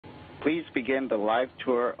Please begin the live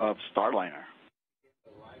tour of Starliner.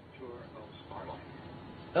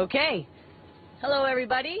 Okay. Hello,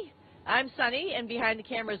 everybody. I'm Sunny, and behind the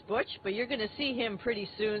camera is Butch, but you're going to see him pretty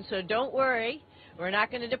soon, so don't worry. We're not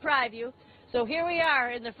going to deprive you. So here we are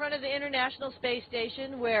in the front of the International Space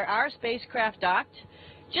Station where our spacecraft docked.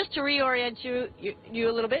 Just to reorient you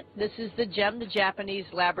a little bit, this is the GEM, the Japanese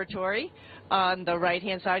laboratory, on the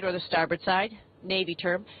right-hand side or the starboard side, Navy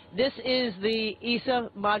term. This is the ESA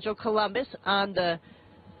module Columbus on the,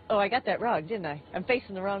 oh, I got that wrong, didn't I? I'm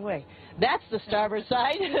facing the wrong way. That's the starboard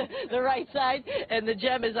side, the right side, and the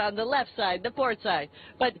GEM is on the left side, the port side.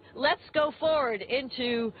 But let's go forward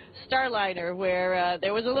into Starliner, where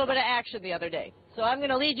there was a little bit of action the other day. So I'm going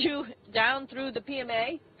to lead you down through the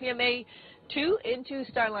PMA 2 into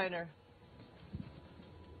Starliner.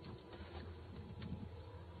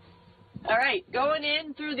 All right, going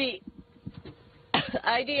in through the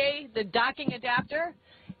IDA, the docking adapter,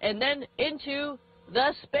 and then into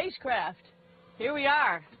the spacecraft. Here we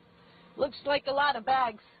are. Looks like a lot of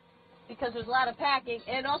bags because there's a lot of packing,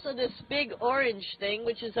 and also this big orange thing,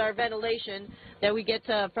 which is our ventilation that we get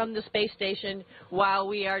from the space station while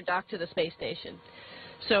we are docked to the space station.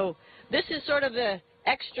 So this is sort of the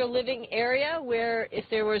extra living area where if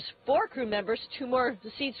there was 4 crew members, 2 more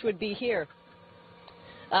seats would be here.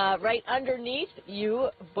 Right underneath you,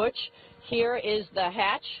 Butch, here is the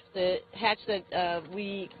hatch that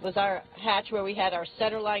was our hatch where we had our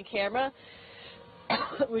centerline camera,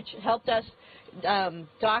 which helped us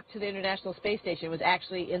dock to the International Space Station. It was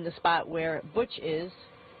actually in the spot where Butch is,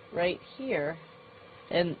 right here.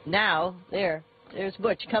 And now, there's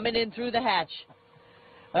Butch coming in through the hatch.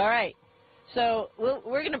 All right, so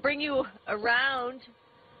we're going to bring you around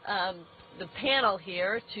the panel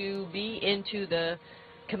here to be into the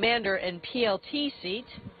commander and PLT seat.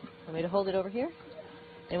 Want me to hold it over here?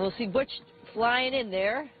 And we'll see Butch flying in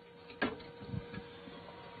there.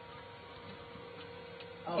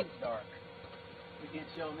 Oh, it's dark. We can't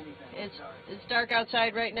show them anything. It's dark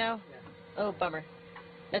outside right now? Yeah. Oh, bummer.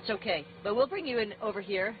 That's okay. But we'll bring you in over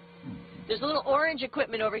here. There's a little orange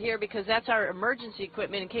equipment over here because that's our emergency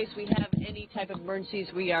equipment. In case we have any type of emergencies,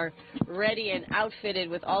 we are ready and outfitted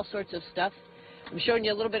with all sorts of stuff. I'm showing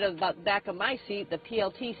you a little bit about the back of my seat, the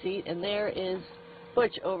PLT seat, and there is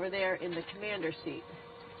Butch over there in the commander seat.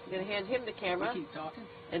 I'm going to hand him the camera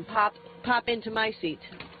and pop into my seat.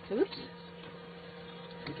 Oops.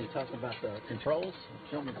 We can talk about the controls.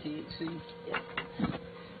 Show me THC. Yeah.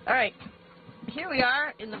 All right. Here we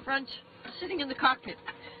are in the front, sitting in the cockpit.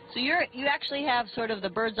 So you actually have sort of the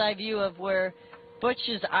bird's eye view of where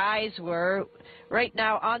Butch's eyes were. Right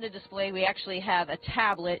now on the display we actually have a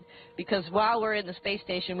tablet because while we're in the space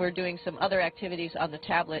station we're doing some other activities on the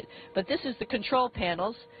tablet. But this is the control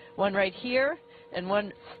panels, one right here and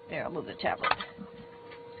one, here I'll move the tablet,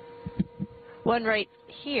 one right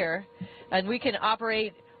here, and we can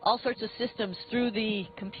operate all sorts of systems through the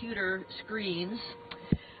computer screens.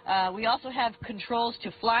 We also have controls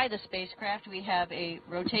to fly the spacecraft. We have a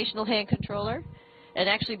rotational hand controller, and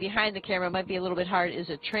actually behind the camera, might be a little bit hard, is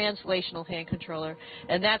a translational hand controller.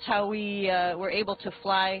 And that's how we were able to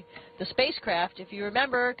fly the spacecraft. If you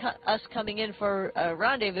remember us coming in for a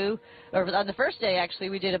rendezvous, or on the first day actually,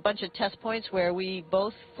 we did a bunch of test points where we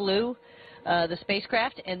both flew the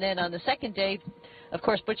spacecraft. And then on the second day, of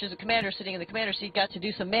course, Butch is the commander sitting in the commander seat, got to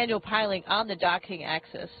do some manual piloting on the docking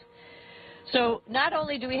axis. So not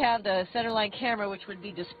only do we have the centerline camera, which would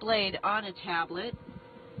be displayed on a tablet.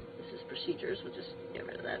 This is procedures. We'll just get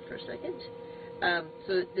rid of that for a second.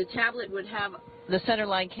 So the tablet would have the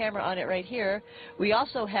centerline camera on it right here. We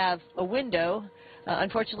also have a window.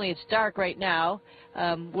 Unfortunately, it's dark right now,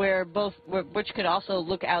 where Butch could also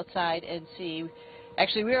look outside and see.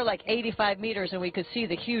 Actually, we were like 85 meters, and we could see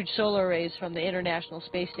the huge solar arrays from the International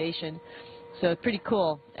Space Station. So pretty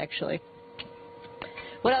cool, actually.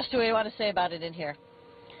 What else do we want to say about it in here?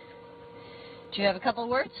 Do you have a couple of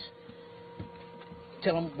words?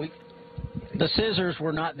 Tell them the scissors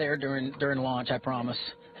were not there during launch, I promise.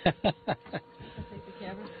 Take the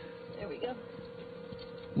camera. There we go.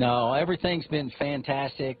 No, everything's been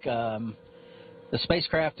fantastic. The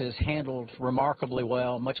spacecraft is handled remarkably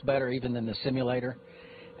well, much better even than the simulator.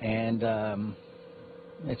 And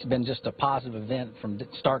it's been just a positive event from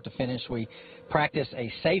start to finish. We practiced a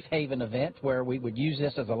safe haven event where we would use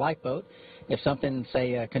this as a lifeboat. If something,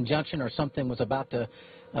 say a conjunction or something was about to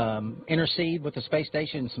intercede with the space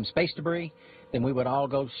station, some space debris, then we would all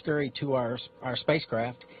go scurry to our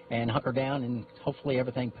spacecraft and hunker down, and hopefully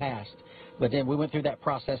everything passed. But then we went through that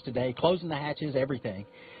process today, closing the hatches, everything,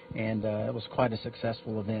 and it was quite a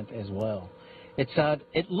successful event as well.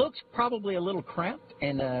 It looks probably a little cramped,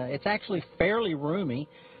 and it's actually fairly roomy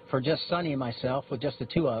for just Sunni and myself, with just the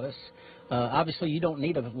two of us. Obviously, you don't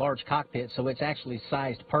need a large cockpit, so it's actually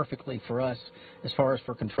sized perfectly for us as far as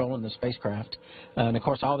for controlling the spacecraft. And, of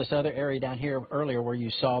course, all this other area down here earlier where you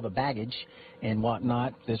saw the baggage and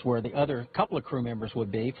whatnot is where the other couple of crew members would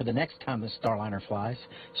be for the next time the Starliner flies,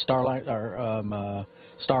 Star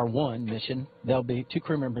 1 mission. There'll be 2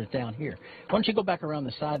 crew members down here. Why don't you go back around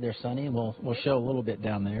the side there, Sunni, and we'll show a little bit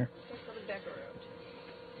down there.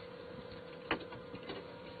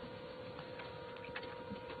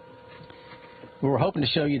 We were hoping to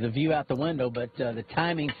show you the view out the window, but the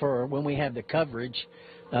timing for when we have the coverage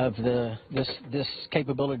of this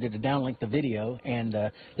capability to downlink the video and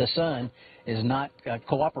the sun is not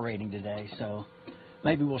cooperating today, so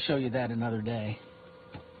maybe we'll show you that another day.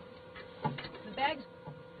 The bags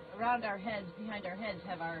around our heads, behind our heads,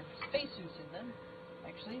 have our spacesuits in them.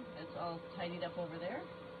 Actually, that's all tidied up over there.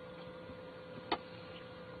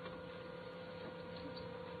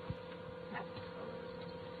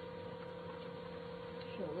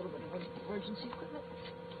 A little bit of emergency equipment.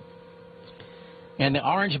 And the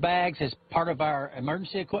orange bags is part of our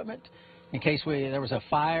emergency equipment in case there was a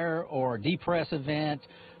fire or a depress event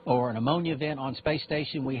or an ammonia event on space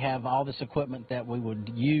station. We have all this equipment that we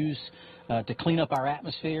would use to clean up our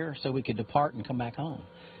atmosphere so we could depart and come back home.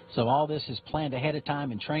 So all this is planned ahead of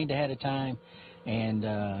time and trained ahead of time, and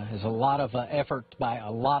there's a lot of effort by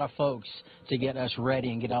a lot of folks to get us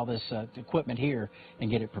ready and get all this equipment here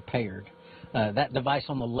and get it prepared. That device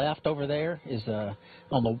on the left over there is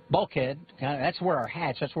on the bulkhead. That's where our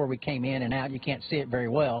hatch, that's where we came in and out. You can't see it very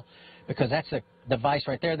well because that's a device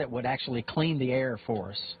right there that would actually clean the air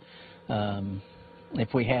for us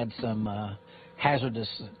if we had some hazardous,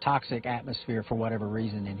 toxic atmosphere for whatever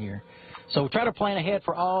reason in here. So we try to plan ahead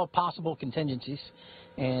for all possible contingencies.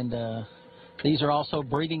 And these are also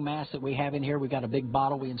breathing masks that we have in here. We've got a big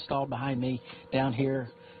bottle we installed behind me down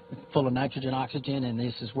here full of nitrogen, oxygen, and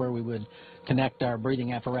this is where we would connect our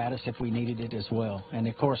breathing apparatus if we needed it as well. And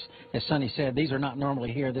of course, as Sunni said, these are not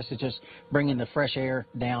normally here. This is just bringing the fresh air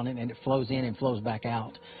down, and it flows in and flows back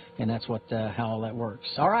out, and that's what how all that works.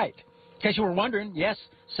 All right. In case you were wondering, yes,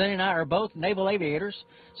 Sunni and I are both naval aviators,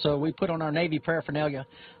 so we put on our Navy paraphernalia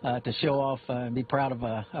to show off and be proud of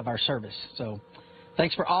our service. So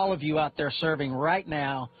thanks for all of you out there serving right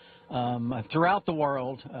now throughout the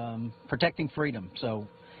world, protecting freedom. So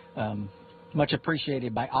much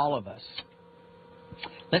appreciated by all of us.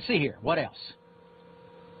 Let's see here. What else?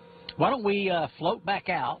 Why don't we float back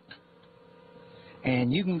out,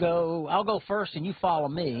 and you can go, I'll go first and you follow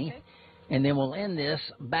me, okay. And then we'll end this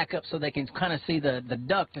back up so they can kind of see the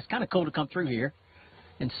duct. It's kind of cool to come through here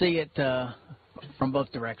and see it from both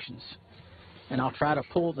directions. And I'll try to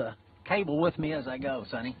pull the cable with me as I go,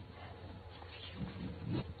 Sunni.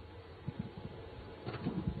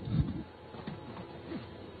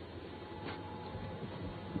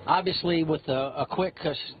 Obviously, with a quick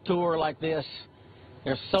tour like this,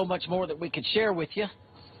 there's so much more that we could share with you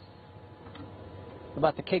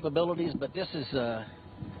about the capabilities, but this is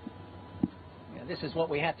what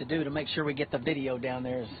we have to do to make sure we get the video down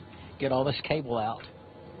there, is get all this cable out.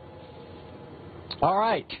 All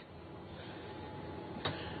right.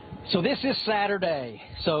 So this is Saturday.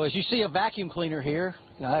 So as you see a vacuum cleaner here,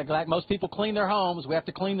 like most people clean their homes, we have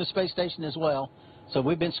to clean the space station as well. So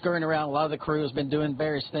we've been scurrying around. A lot of the crew has been doing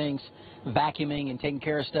various things, vacuuming and taking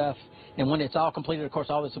care of stuff. And when it's all completed, of course,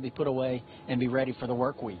 all this will be put away and be ready for the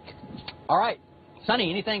work week. All right. Sunni,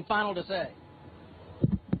 anything final to say?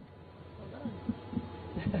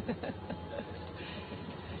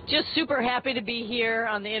 Just super happy to be here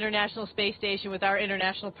on the International Space Station with our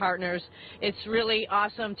international partners. It's really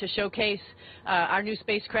awesome to showcase our new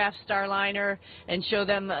spacecraft, Starliner, and show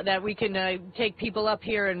them that we can take people up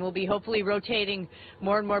here, and we'll be hopefully rotating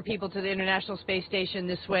more and more people to the International Space Station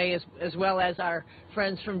this way, as well as our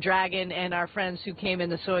friends from Dragon and our friends who came in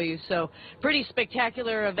the Soyuz. So pretty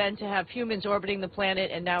spectacular event to have humans orbiting the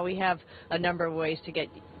planet, and now we have a number of ways to get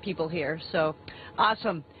people here. So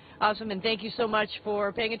awesome. Awesome, and thank you so much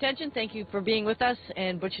for paying attention. Thank you for being with us,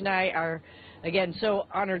 and Butch and I are, again, so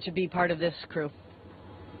honored to be part of this crew.